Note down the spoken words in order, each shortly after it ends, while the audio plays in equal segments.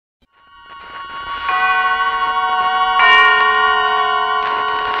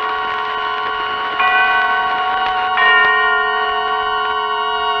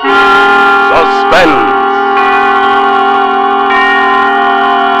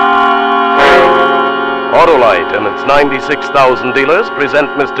Autolite and its 96,000 dealers present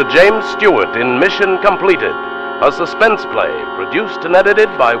Mr. James Stewart in Mission Completed, a suspense play produced and edited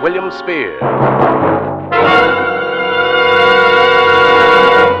by William Spear.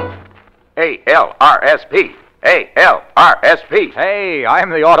 A-L-R-S-P. A-L-R-S-P. Hey, I'm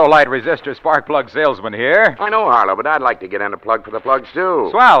the Autolite resistor spark plug salesman here. I know, Harlow, but I'd like to get in a plug for the plugs, too.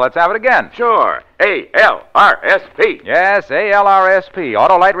 Swell, let's have it again. Sure. A-L-R-S-P. Yes, A-L-R-S-P,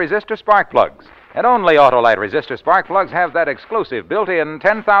 Autolite resistor spark plugs. And only Autolite resistor spark plugs have that exclusive built-in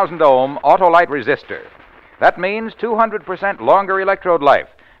 10,000 ohm Autolite resistor. That means 200% longer electrode life,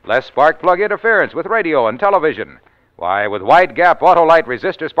 less spark plug interference with radio and television. Why, with wide gap Autolite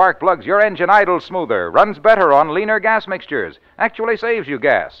resistor spark plugs, your engine idles smoother, runs better on leaner gas mixtures, actually saves you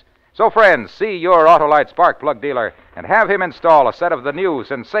gas. So, friends, see your Autolite spark plug dealer and have him install a set of the new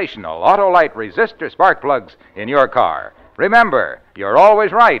sensational Autolite resistor spark plugs in your car. Remember, you're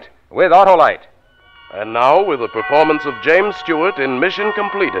always right with Autolite. And now, with the performance of James Stewart in Mission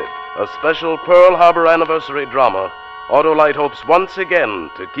Completed, a special Pearl Harbor anniversary drama, Autolite hopes once again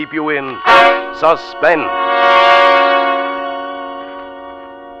to keep you in suspense.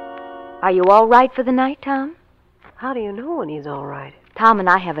 Are you all right for the night, Tom? How do you know when he's all right? Tom and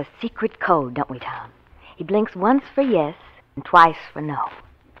I have a secret code, don't we, Tom? He blinks once for yes and twice for no.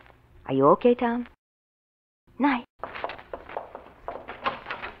 Are you okay, Tom? Night.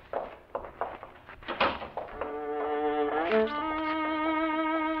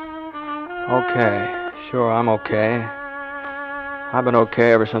 Okay. Sure, I'm okay. I've been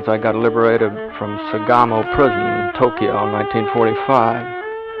okay ever since I got liberated from Sagamo Prison in Tokyo in 1945.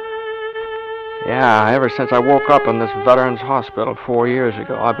 Yeah, ever since I woke up in this veterans hospital 4 years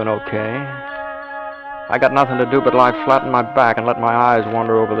ago, I've been okay. I got nothing to do but lie flat on my back and let my eyes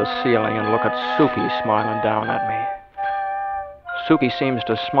wander over the ceiling and look at Suki smiling down at me. Suki seems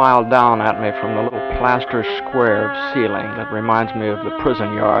to smile down at me from the little plaster square of ceiling that reminds me of the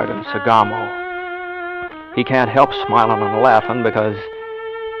prison yard in Sagamo. He can't help smiling and laughing because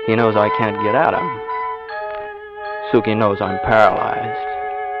he knows I can't get at him. Suki knows I'm paralyzed.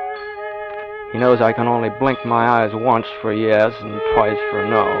 He knows I can only blink my eyes once for yes and twice for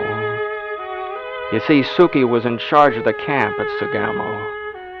no. You see, Suki was in charge of the camp at Sagamo,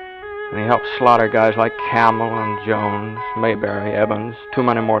 and he helped slaughter guys like Camel and Jones, Mayberry, Evans, too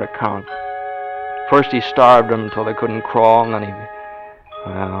many more to count. First he starved them until they couldn't crawl, and then he...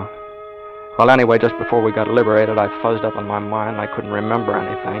 Well, anyway, just before we got liberated, I fuzzed up in my mind. I couldn't remember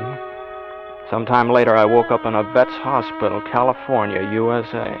anything. Sometime later, I woke up in a vet's hospital, California,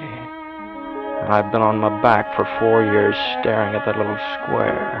 USA. And I've been on my back for 4 years staring at that little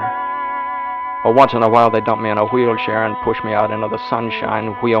square. Well, once in a while, they dump me in a wheelchair and push me out into the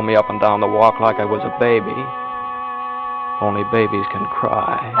sunshine, wheel me up and down the walk like I was a baby. Only babies can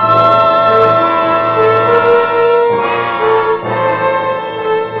cry.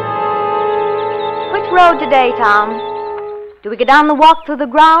 Which road today, Tom? Do we go down the walk through the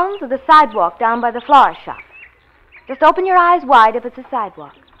grounds or the sidewalk down by the flower shop? Just open your eyes wide if it's a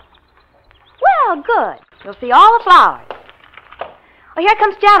sidewalk. Well, good. You'll see all the flowers. Oh, here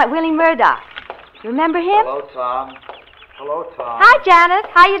comes Janet wheeling Murdoch. You remember him? Hello, Tom. Hello, Tom. Hi, Janet.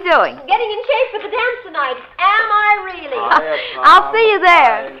 How you doing? Getting in shape for the dance tonight. Am I really? Hiya, Tom. I'll see you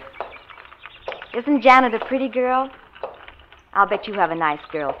there. Hi. Isn't Janet a pretty girl? I'll bet you have a nice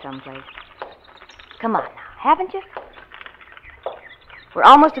girl someplace. Come on now, haven't you? We're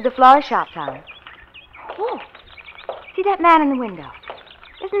almost at the flower shop, Tom. Oh, see that man in the window?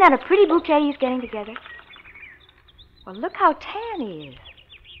 Isn't that a pretty bouquet he's getting together? Well, look how tan he is.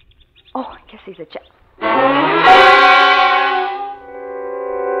 Oh, I guess he's a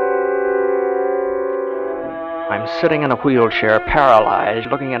I'm sitting in a wheelchair, paralyzed,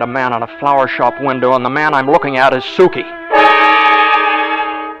 looking at a man on a flower shop window, and the man I'm looking at is Suki.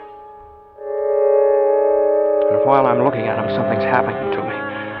 And while I'm looking at him, something's happening to me.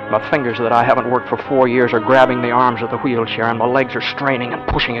 My fingers that I haven't worked for 4 years are grabbing the arms of the wheelchair, and my legs are straining and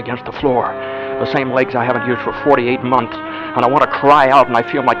pushing against the floor. The same legs I haven't used for 48 months. And I want to cry out, and I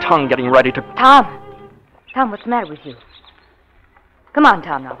feel my tongue getting ready to... Tom! Tom, what's the matter with you? Come on,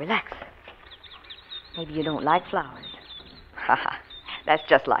 Tom, now, relax. Maybe you don't like flowers. Ha ha, that's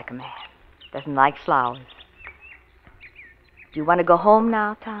just like a man. Doesn't like flowers. Do you want to go home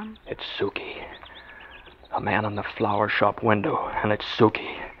now, Tom? It's Suki. A man on the flower shop window, and it's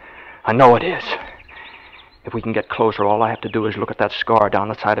Suki. I know it is. If we can get closer, all I have to do is look at that scar down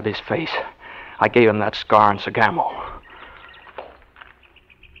the side of his face. I gave him that scar in Sagamo.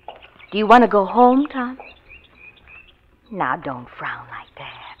 Do you want to go home, Tom? Now, don't frown like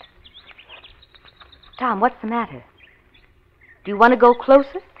that. Tom, what's the matter? Do you want to go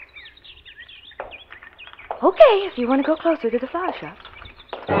closer? Okay, if you want to go closer to the flower shop.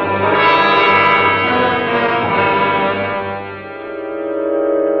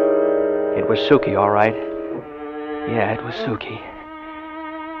 It was Suki, all right. Yeah, it was Suki.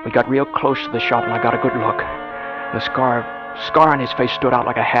 We got real close to the shop, and I got a good look. The scar on his face stood out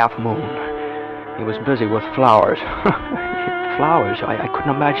like a half moon. He was busy with flowers. Flowers? I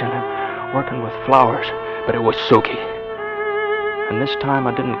couldn't imagine him working with flowers, but it was Suki. And this time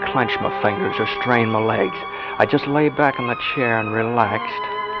I didn't clench my fingers or strain my legs. I just lay back in the chair and relaxed.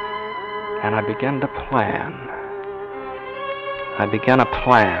 And I began to plan. I began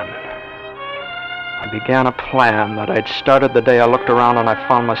a plan that I'd started the day I looked around and I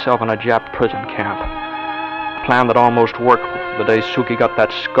found myself in a Jap prison camp. A plan that almost worked the day Suki got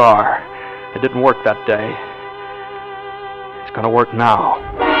that scar. It didn't work that day. It's gonna work now.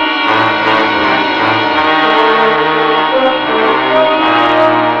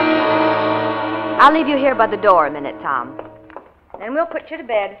 I'll leave you here by the door a minute, Tom. Then we'll put you to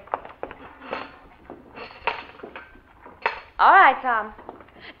bed. All right, Tom.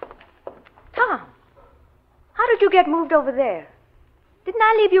 Tom, how did you get moved over there? Didn't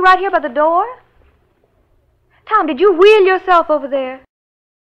I leave you right here by the door? Tom, did you wheel yourself over there?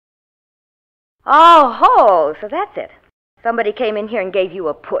 Oh, ho, so that's it. Somebody came in here and gave you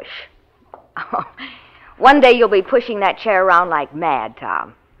a push. Oh, one day you'll be pushing that chair around like mad,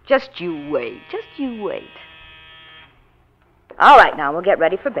 Tom. Just you wait. Just you wait. All right, now, we'll get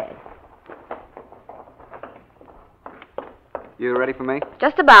ready for bed. You ready for me?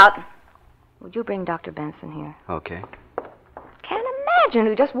 Just about. Would you bring Dr. Benson here? Okay. Can't imagine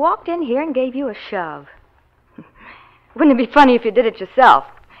who just walked in here and gave you a shove. Wouldn't it be funny if you did it yourself?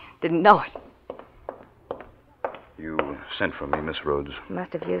 Didn't know it. You sent for me, Miss Rhodes. He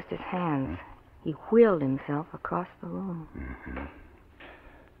must have used his hands. He wheeled himself across the room. Mm-hmm.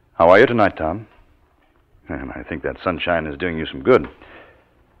 How are you tonight, Tom? And I think that sunshine is doing you some good.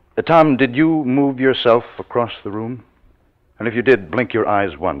 Tom, did you move yourself across the room? And if you did, blink your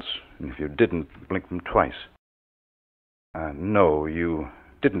eyes once. And if you didn't, blink them twice. No, you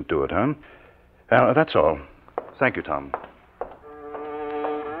didn't do it, huh? That's all. Thank you, Tom.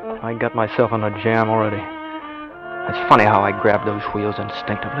 I got myself in a jam already. It's funny how I grabbed those wheels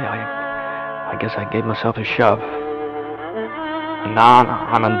instinctively. I guess I gave myself a shove. And now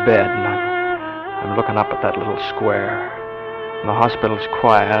I'm in bed, and I'm looking up at that little square. And the hospital's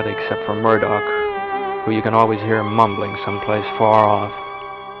quiet, except for Murdoch, who you can always hear mumbling someplace far off.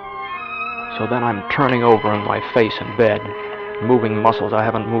 So then I'm turning over on my face in bed, moving muscles I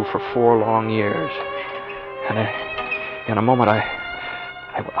haven't moved for 4 long years. And in a moment, I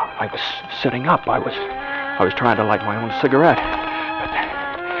was sitting up. I was trying to light my own cigarette.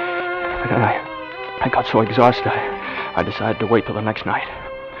 But then I got so exhausted, I decided to wait till the next night.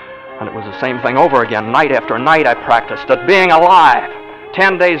 And it was the same thing over again. Night after night I practiced at being alive.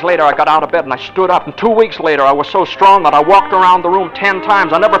 10 days later I got out of bed and I stood up. And 2 weeks later I was so strong that I walked around the room 10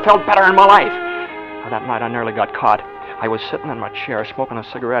 times. I never felt better in my life. Now, that night I nearly got caught. I was sitting in my chair smoking a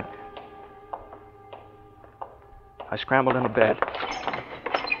cigarette. I scrambled into bed.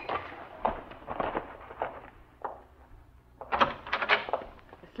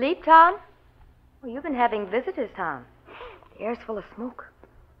 Asleep, Tom? Well, you've been having visitors, Tom. The air's full of smoke.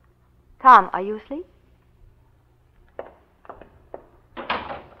 Tom, are you asleep?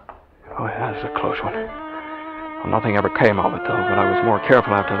 Oh, yeah, that's a close one. Well, nothing ever came of it, though, but I was more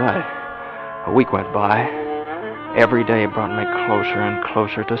careful after that. A week went by. Every day brought me closer and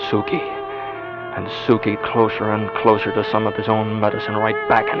closer to Suki. And Suki closer and closer to some of his own medicine right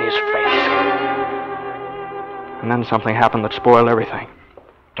back in his face. And then something happened that spoiled everything.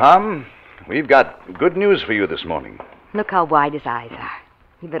 Tom, we've got good news for you this morning. Look how wide his eyes are.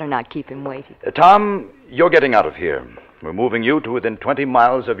 You better not keep him waiting. Tom, you're getting out of here. We're moving you to within 20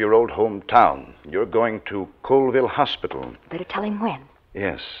 miles of your old hometown. You're going to Colville Hospital. Better tell him when.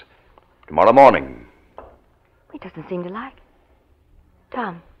 Yes. Tomorrow morning. He doesn't seem to like it.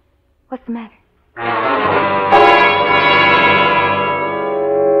 Tom, what's the matter?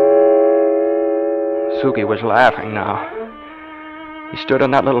 Suki was laughing now. He stood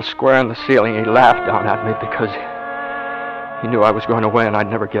in that little square in the ceiling. He laughed down at me because he knew I was going away and I'd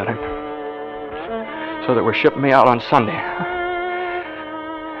never get him. So they were shipping me out on Sunday.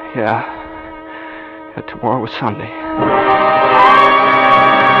 Yeah, tomorrow was Sunday.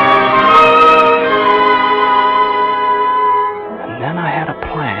 And then I had a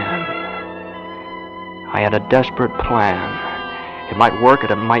plan. I had a desperate plan. It might work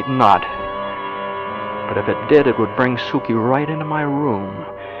and it might not. But if it did, it would bring Suki right into my room.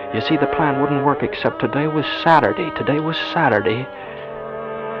 You see, the plan wouldn't work except today was Saturday. Today was Saturday.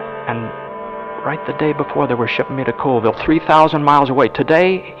 And right the day before they were shipping me to Colville, 3,000 miles away.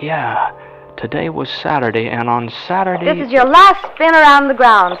 Today, yeah, today was Saturday, and on Saturday... This is your last spin around the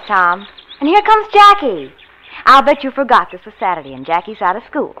grounds, Tom. And here comes Jackie. I'll bet you forgot this was Saturday and Jackie's out of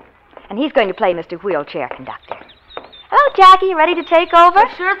school. And he's going to play Mr. Wheelchair Conductor. Hello, Jackie. Ready to take over?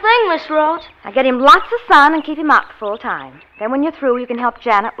 Sure thing, Miss Rhodes. Now get him lots of sun and keep him out full time. Then when you're through, you can help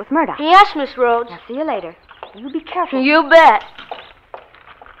Janet with Murdoch. Yes, Miss Rhodes. Now see you later. You be careful. You bet.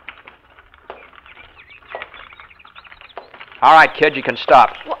 All right, kid, you can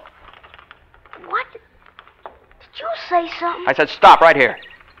stop. What? Did you say something? I said stop right here.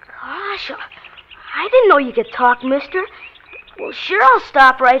 Gosh, I didn't know you could talk, mister. Well, sure, I'll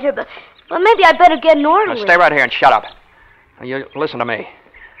stop right here, but maybe I better get an order. Now stay right here and shut up. Now, you listen to me.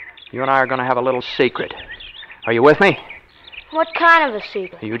 You and I are going to have a little secret. Are you with me? What kind of a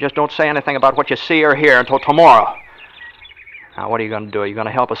secret? You just don't say anything about what you see or hear until tomorrow. Now, what are you going to do? Are you going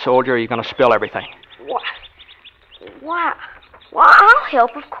to help a soldier, or are you going to spill everything? What? Why? Well, I'll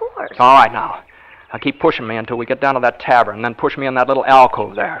help, of course. All right, now. Now keep pushing me until we get down to that tavern, and then push me in that little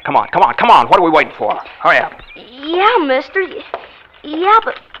alcove there. Come on, come on, come on. What are we waiting for? Hurry up. Yeah, mister. Yeah,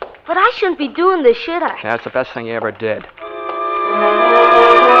 but I shouldn't be doing this, should I? That's the best thing you ever did.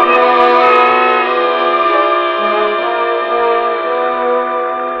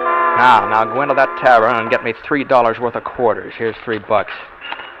 Now go into that tavern and get me $3 worth of quarters. Here's $3.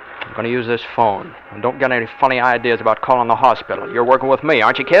 I'm going to use this phone. And don't get any funny ideas about calling the hospital. You're working with me,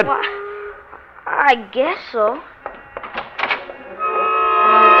 aren't you, kid? Well, I guess so.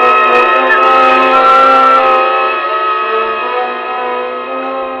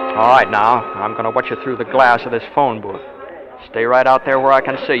 All right, now. I'm going to watch you through the glass of this phone booth. Stay right out there where I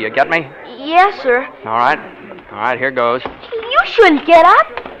can see you. Get me? Yes, sir. All right. All right, here goes. You shouldn't get up.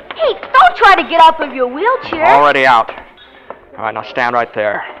 Hey, don't try to get up of your wheelchair. Already out. All right, now stand right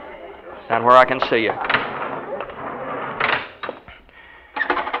there. Stand where I can see you.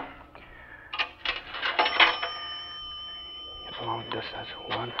 Get along this. That's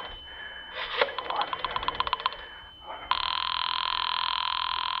one.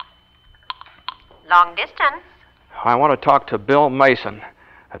 Long distance. I want to talk to Bill Mason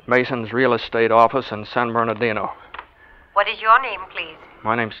at Mason's real estate office in San Bernardino. What is your name, please?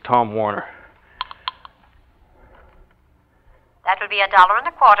 My name's Tom Warner. That will be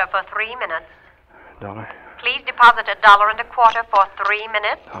 $1.25 for 3 minutes. $1. Please deposit $1.25 for 3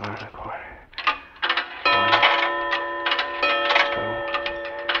 minutes. $1.25.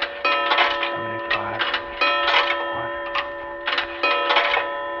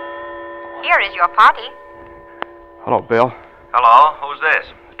 Here is your party. Hello, Bill. Hello, who's this?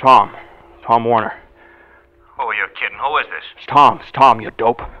 Tom Warner. Oh, you're kidding. Who is this? It's Tom, you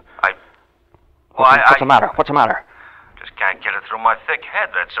dope. What's the matter? What's the matter? Just can't get it through my thick head,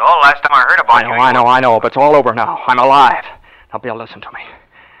 that's all. Last time I heard about you... I know, but it's all over now. I'm alive. Now, Bill, listen to me.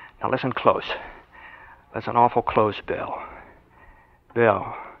 Now, listen close. Listen awful close, Bill.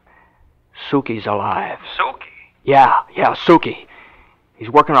 Bill, Suki's alive. Suki? Yeah, Suki. He's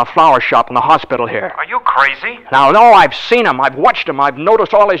working in a flower shop in the hospital here. Are you crazy? Now, no, I've seen him. I've watched him. I've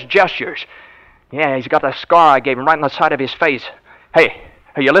noticed all his gestures. Yeah, he's got that scar I gave him right on the side of his face. Hey,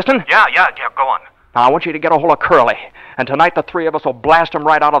 are you listening? Yeah, go on. Now, I want you to get a hold of Curly. And tonight the three of us will blast him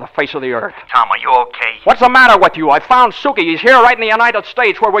right out of the face of the earth. Tom, are you okay? What's the matter with you? I found Suki. He's here right in the United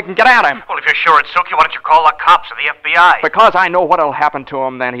States where we can get at him. Well, if you're sure it's Suki, why don't you call the cops or the FBI? Because I know what'll happen to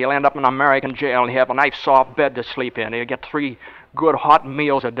him then. He'll end up in an American jail, and he'll have a nice soft bed to sleep in. He'll get 3 good hot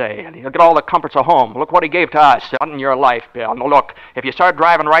meals a day, and he'll get all the comforts of home. Look what he gave to us. Not in your life, Bill. Now, look, if you start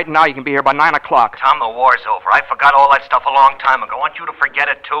driving right now, you can be here by 9 o'clock. Tom, the war's over. I forgot all that stuff a long time ago. I want you to forget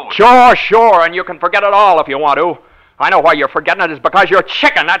it, too. Sure, and you can forget it all if you want to. I know why you're forgetting it. It's because you're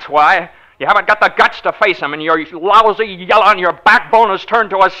chicken, that's why. You haven't got the guts to face him, and your lousy yellow and your backbone has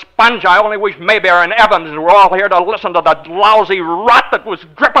turned to a sponge. I only wish Mayberry and Evans were all here to listen to the lousy rot that was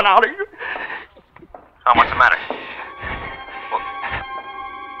dripping out of you. Tom, what's the matter?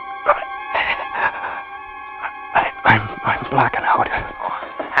 I'm blacking out. Oh,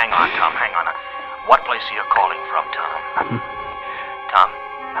 hang on, Tom, hang on. What place are you calling from, Tom? Tom?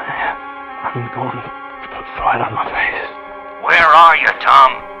 I'm going flat on my face. Where are you,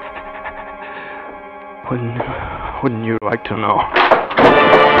 Tom? Wouldn't you like to know?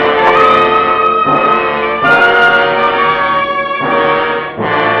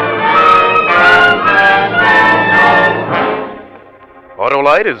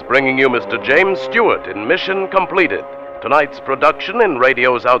 Autolite is bringing you Mr. James Stewart in Mission Completed, tonight's production in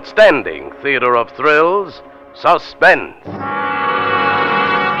radio's outstanding theater of thrills, Suspense.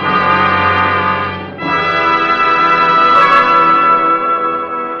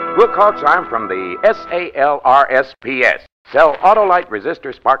 Wilcox. I'm from the SALRSPS, Sell Autolite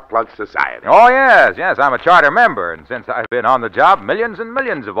Resistor Spark Plug Society. Oh, yes, I'm a charter member, and since I've been on the job, millions and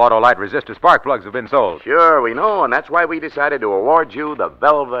millions of Autolite resistor spark plugs have been sold. Sure, we know, and that's why we decided to award you the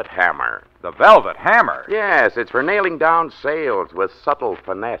Velvet Hammer. The Velvet Hammer? Yes, it's for nailing down sales with subtle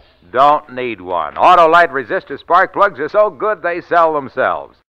finesse. Don't need one. Autolite resistor spark plugs are so good they sell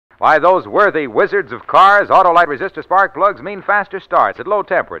themselves. Why, those worthy wizards of cars, Autolite resistor spark plugs mean faster starts at low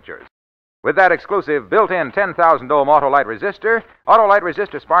temperatures. With that exclusive built-in 10,000 ohm Autolite resistor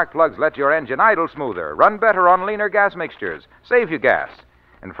spark plugs let your engine idle smoother, run better on leaner gas mixtures, save you gas.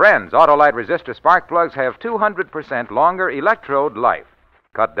 And friends, Autolite resistor spark plugs have 200% longer electrode life.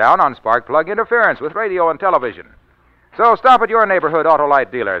 Cut down on spark plug interference with radio and television. So stop at your neighborhood Autolite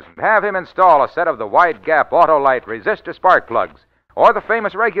dealers and have him install a set of the wide-gap Autolite resistor spark plugs, or the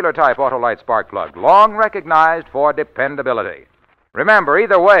famous regular type Autolite spark plug, long recognized for dependability. Remember,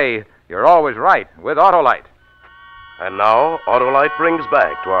 either way, you're always right with Autolite. And now, Autolite brings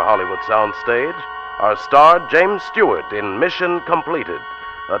back to our Hollywood soundstage our star James Stewart in Mission Completed,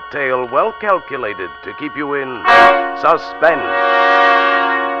 a tale well calculated to keep you in suspense.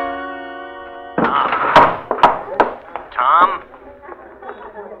 Tom?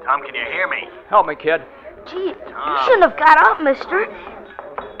 Tom, can you hear me? Help me, kid. Gee, you shouldn't have got up, mister.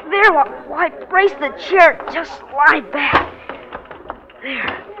 There, why, brace the chair. Just lie back.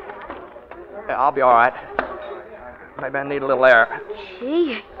 There. Yeah, I'll be all right. Maybe I need a little air.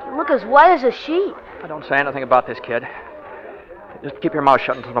 Gee, you look as white as a sheet. Don't say anything about this, kid. Just keep your mouth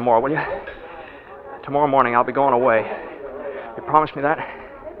shut until tomorrow, will you? Tomorrow morning I'll be going away. You promise me that?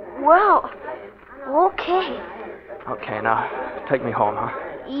 Well, okay. Okay, now, take me home, huh?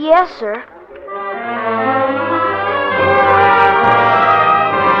 Yes, sir.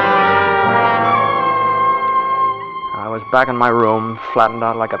 I was back in my room, flattened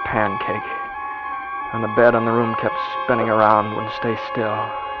out like a pancake. And the bed in the room kept spinning around, wouldn't stay still.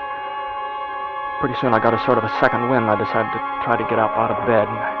 Pretty soon I got a sort of a second wind. I decided to try to get up out of bed.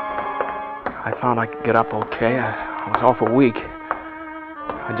 I found I could get up okay. I was awful weak.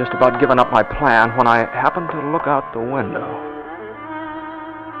 I'd just about given up my plan when I happened to look out the window.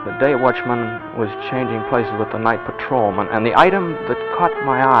 The day watchman was changing places with the night patrolman, and the item that caught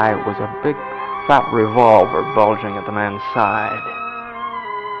my eye was a big, fat revolver bulging at the man's side.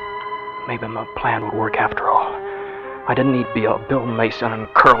 Maybe my plan would work after all. I didn't need Bill Mason and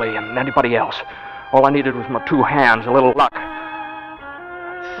Curly and anybody else. All I needed was my two hands, a little luck.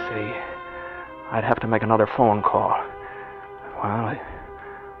 Let's see. I'd have to make another phone call. Well,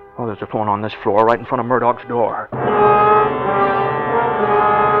 there's a phone on this floor right in front of Murdoch's door.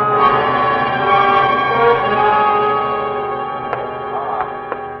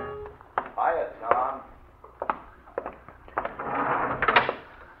 Hiya, Tom.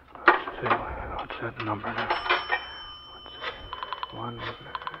 Let's see, what's that number now? What's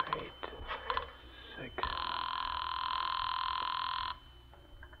 186.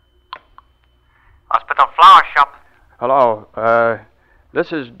 Hospital Flower Shop. Hello,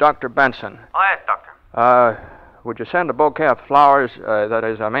 this is Dr. Benson. Oh, yes, doctor. Would you send a bouquet of flowers,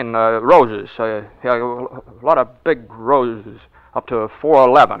 roses? Yeah, a lot of big roses, up to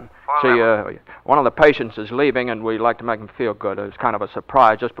 411. 411. See, one of the patients is leaving, and we'd like to make him feel good. It's kind of a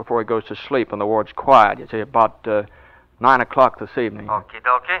surprise just before he goes to sleep, and the ward's quiet. You see, about 9 o'clock this evening. Okie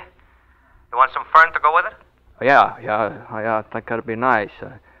dokie. You want some fern to go with it? Yeah, I think that'd be nice.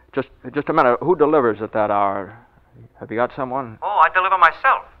 Just a minute. Who delivers at that hour? Have you got someone? Oh, I deliver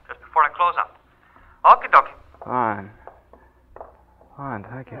myself just before I close up. Okie dokie. Fine,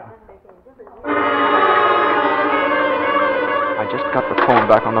 thank you. I just got the phone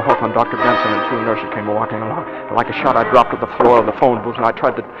back on the hook when Dr. Benson and two nurses came walking along. Like a shot, I dropped to the floor of the phone booth, and I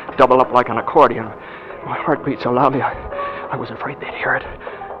tried to double up like an accordion. My heart beat so loudly, I was afraid they'd hear it.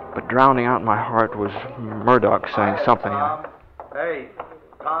 But drowning out my heart was Murdoch saying something. Tom. Hey,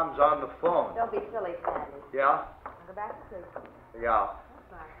 Tom's on the phone. Don't be silly, Sandy. Yeah? I'll go back to sleep. Yeah.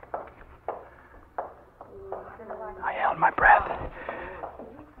 I held my breath,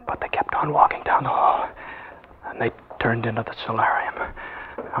 but they kept on walking down the hall, and they turned into the solarium.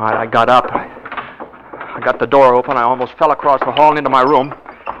 All right, I got up. I got the door open. I almost fell across the hall and into my room.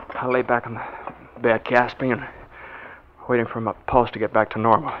 I lay back in the bed, gasping and waiting for my pulse to get back to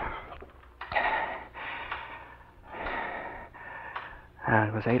normal. And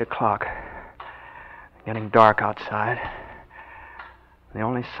it was 8 o'clock, getting dark outside. The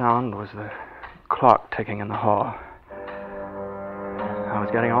only sound was the clock ticking in the hall. I was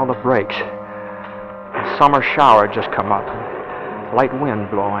getting all the breaks. A summer shower had just come up, and light wind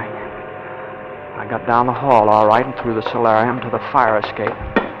blowing. I got down the hall all right and through the solarium to the fire escape.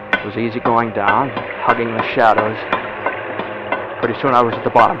 It was easy going down, hugging the shadows. Pretty soon I was at the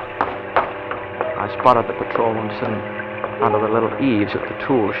bottom. I spotted the patrolman sitting under the little eaves at the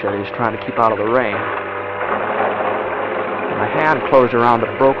tool shed. He was trying to keep out of the rain. My hand closed around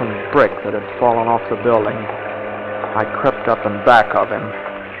a broken brick that had fallen off the building. I crept up in back of him.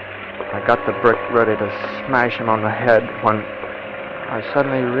 I got the brick ready to smash him on the head when I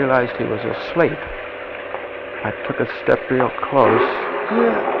suddenly realized he was asleep. I took a step real close.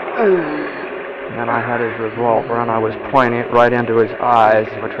 And then I had his revolver, and I was pointing it right into his eyes,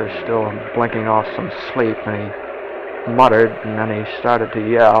 which were still blinking off some sleep, and he muttered, and then he started to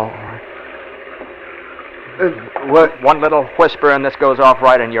yell. One little whisper, and this goes off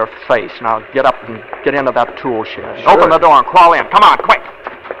right in your face. Now get up and get into that tool shed. Sure. Open the door and crawl in. Come on, quick!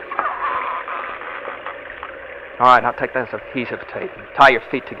 All right, now take this adhesive tape and tie your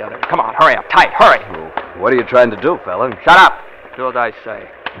feet together. Come on, hurry up, tight, hurry! What are you trying to do, fella? Shut up! Do as I say.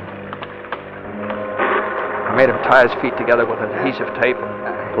 I made him tie his feet together with adhesive tape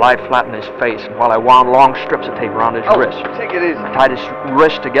and lie flat in his face, and while I wound long strips of tape around his wrist. Take it easy. I tied his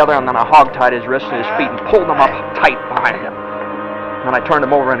wrist together, and then I hog-tied his wrist and his feet and pulled them up tight behind him. Then I turned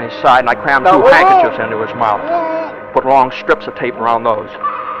him over on his side, and I crammed two handkerchiefs into his mouth. Put long strips of tape around those.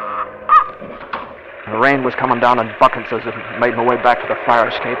 The rain was coming down in buckets as I made my way back to the fire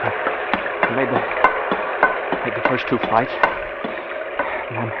escape. I made the first two flights.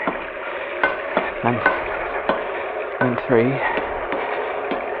 And then three.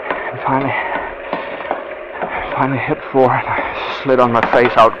 And finally hit 4, and I slid on my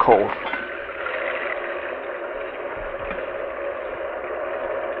face out cold.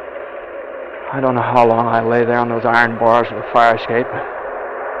 I don't know how long I lay there on those iron bars of the fire escape.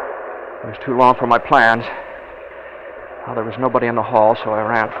 It was too long for my plans. Well, there was nobody in the hall, so I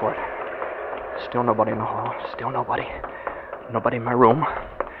ran for it. Still nobody in the hall. Still nobody. Nobody in my room.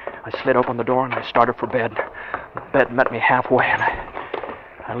 I slid open the door and I started for bed. The bed met me halfway, and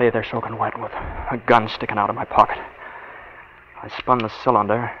I lay there soaking wet with a gun sticking out of my pocket. I spun the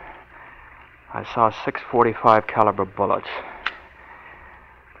cylinder. I saw 6.45 caliber bullets.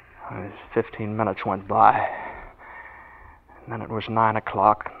 15 minutes went by. And then it was 9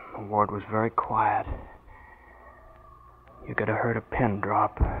 o'clock. The ward was very quiet. You could have heard a pin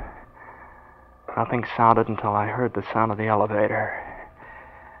drop. Nothing sounded until I heard the sound of the elevator.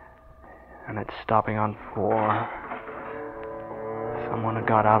 And it's stopping on 4. Someone had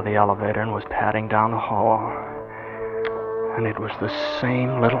got out of the elevator and was padding down the hall. And it was the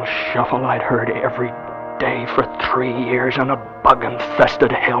same little shuffle I'd heard every day for 3 years in a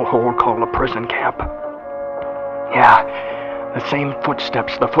bug-infested hellhole called a prison camp. Yeah, the same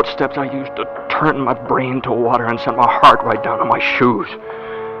footsteps, the footsteps I used to turn my brain to water and send my heart right down to my shoes.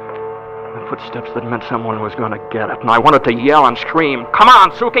 The footsteps that meant someone was going to get it. And I wanted to yell and scream, "Come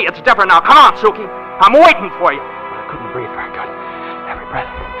on, Suki, it's different now. Come on, Suki. I'm waiting for you." But I couldn't breathe very good. Every breath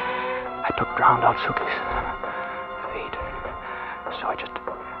I took drowned out Suki's feet. So I just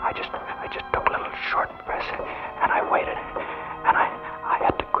took little short breaths, and I waited. And I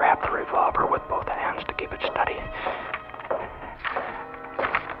had to grab the revolver with both hands to keep it steady.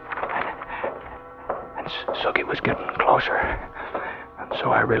 And Suki was getting closer. And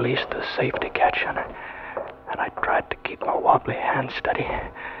so I released the safety catch, and I tried to keep my wobbly hand steady.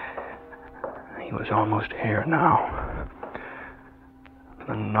 He was almost here now.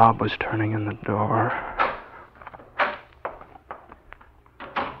 The knob was turning in the door.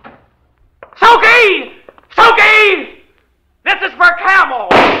 Suki! Suki! This is for Camel!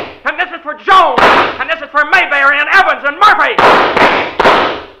 And this is for Jones! And this is for Mayberry and Evans and Murphy!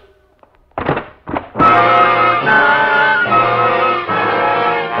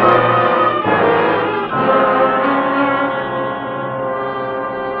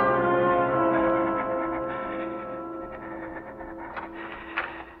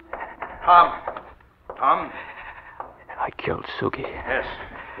 Tom? I killed Suki.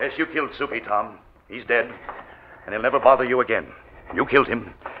 Yes, you killed Suki, Tom. He's dead, and he'll never bother you again. You killed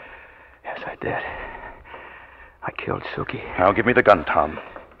him. Yes, I did. I killed Suki. Now, give me the gun, Tom.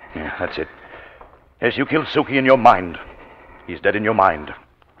 Yeah, that's it. Yes, you killed Suki in your mind. He's dead in your mind.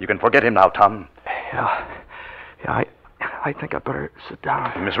 You can forget him now, Tom. Yeah, I think I'd better sit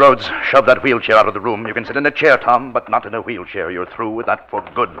down. Miss Rhodes, shove that wheelchair out of the room. You can sit in a chair, Tom, but not in a wheelchair. You're through with that for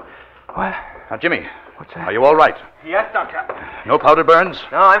good. What? Now, Jimmy. What's that? Are you all right? Yes, Doctor. No powder burns?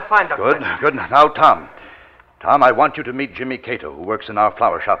 No, I'm fine, Doctor. Good. Now, Tom. Tom, I want you to meet Jimmy Cato, who works in our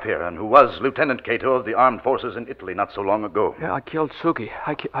flower shop here, and who was Lieutenant Cato of the Armed Forces in Italy not so long ago. Yeah, I killed Suki.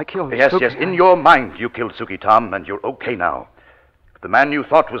 I killed Yes, Suki. Yes, in your mind you killed Suki, Tom, and you're okay now. The man you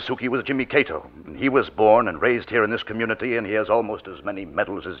thought was Suki was Jimmy Cato. He was born and raised here in this community, and he has almost as many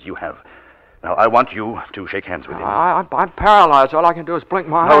medals as you have. Now, I want you to shake hands with him. I'm paralyzed. All I can do is blink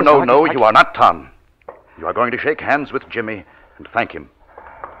my eyes. No, you are not Tom. You are going to shake hands with Jimmy and thank him.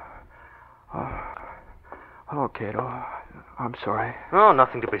 Hello, Cato. I'm sorry. Oh,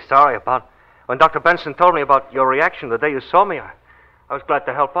 nothing to be sorry about. When Dr. Benson told me about your reaction the day you saw me, I was glad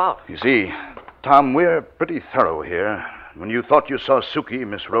to help out. You see, Tom, we're pretty thorough here. When you thought you saw Suki,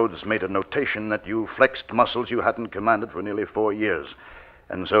 Miss Rhodes made a notation that you flexed muscles you hadn't commanded for nearly 4 years.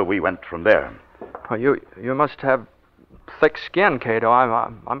 And so we went from there. Well, you must have thick skin, Cato.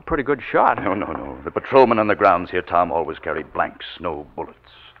 I'm a pretty good shot. No. The patrolmen on the grounds here, Tom, always carry blanks, no bullets.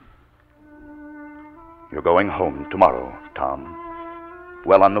 You're going home tomorrow, Tom.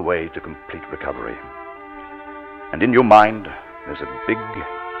 Well on the way to complete recovery. And in your mind, there's a big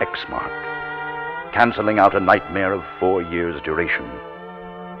X mark, canceling out a nightmare of 4 years' duration.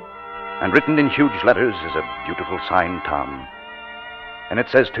 And written in huge letters is a beautiful sign, Tom. And it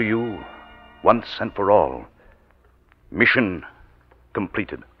says to you, once and for all, mission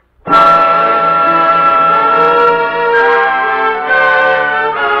completed.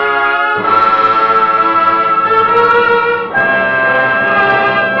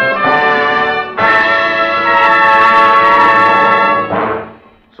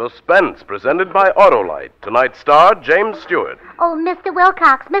 Suspense, presented by Autolite. Tonight's star, James Stewart. Oh, Mr.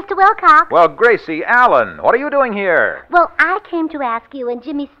 Wilcox, Mr. Wilcox. Well, Gracie Allen, what are you doing here? Well, I came to ask you and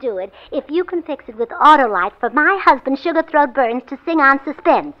Jimmy Stewart if you can fix it with Autolite for my husband, Sugar Throat Burns, to sing on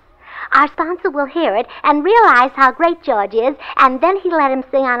Suspense. Our sponsor will hear it and realize how great George is, and then he'll let him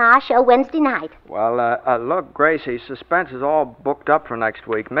sing on our show Wednesday night. Well, look, Gracie, Suspense is all booked up for next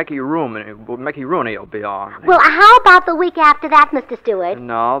week. Mickey Rooney will be on. Well, how about the week after that, Mr. Stewart?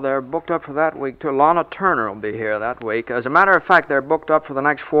 No, they're booked up for that week, too. Lana Turner will be here that week. As a matter of fact, they're booked up for the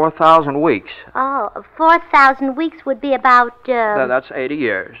next 4,000 weeks. Oh, 4,000 weeks would be about, That's 80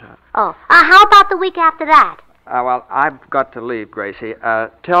 years. Oh, how about the week after that? Well, I've got to leave, Gracie.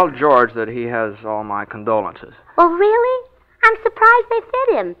 Tell George that he has all my condolences. Oh, really? I'm surprised they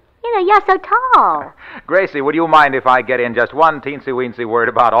fit him. You know, you're so tall. Gracie, would you mind if I get in just one teensy-weensy word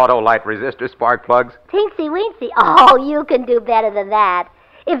about Autolite resistor spark plugs? Teensy-weensy? Oh, you can do better than that.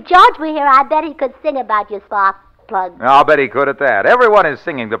 If George were here, I bet he could sing about your spark plugs. I'll bet he could at that. Everyone is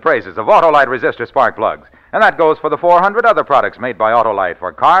singing the praises of Autolite resistor spark plugs. And that goes for the 400 other products made by Autolite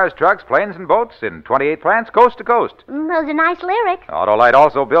for cars, trucks, planes, and boats in 28 plants coast to coast. Those are nice lyrics. Autolite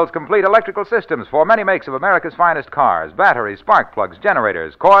also builds complete electrical systems for many makes of America's finest cars, batteries, spark plugs,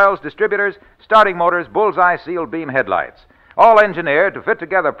 generators, coils, distributors, starting motors, bullseye sealed beam headlights. All engineered to fit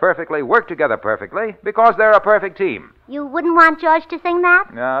together perfectly, work together perfectly, because they're a perfect team. You wouldn't want George to sing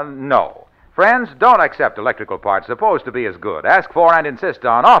that? No. Friends, don't accept electrical parts supposed to be as good. Ask for and insist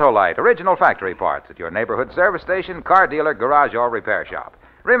on Autolite original factory parts at your neighborhood service station, car dealer, garage, or repair shop.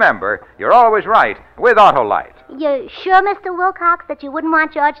 Remember, you're always right with Autolite. You're sure, Mr. Wilcox, that you wouldn't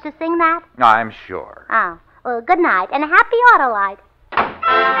want George to sing that? I'm sure. Oh, well, good night, and happy Autolite.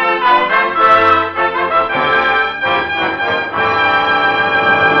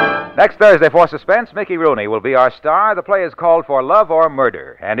 Next Thursday for Suspense, Mickey Rooney will be our star. The play is called For Love or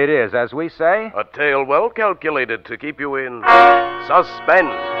Murder, and it is, as we say, a tale well calculated to keep you in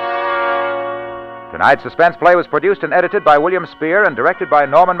suspense. Tonight's Suspense play was produced and edited by William Spear and directed by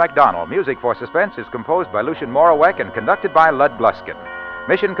Norman MacDonald. Music for Suspense is composed by Lucien Morawek and conducted by Lud Gluskin.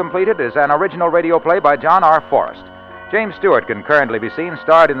 Mission Completed is an original radio play by John R. Forrest. James Stewart can currently be seen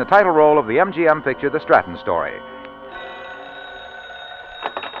starred in the title role of the MGM picture The Stratton Story.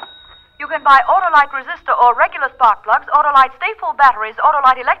 You can buy Autolite resistor or regular spark plugs, Autolite stay-full batteries,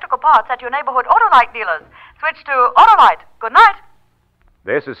 Autolite electrical parts at your neighborhood Autolite dealers. Switch to Autolite. Good night.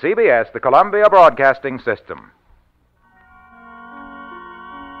 This is CBS, the Columbia Broadcasting System.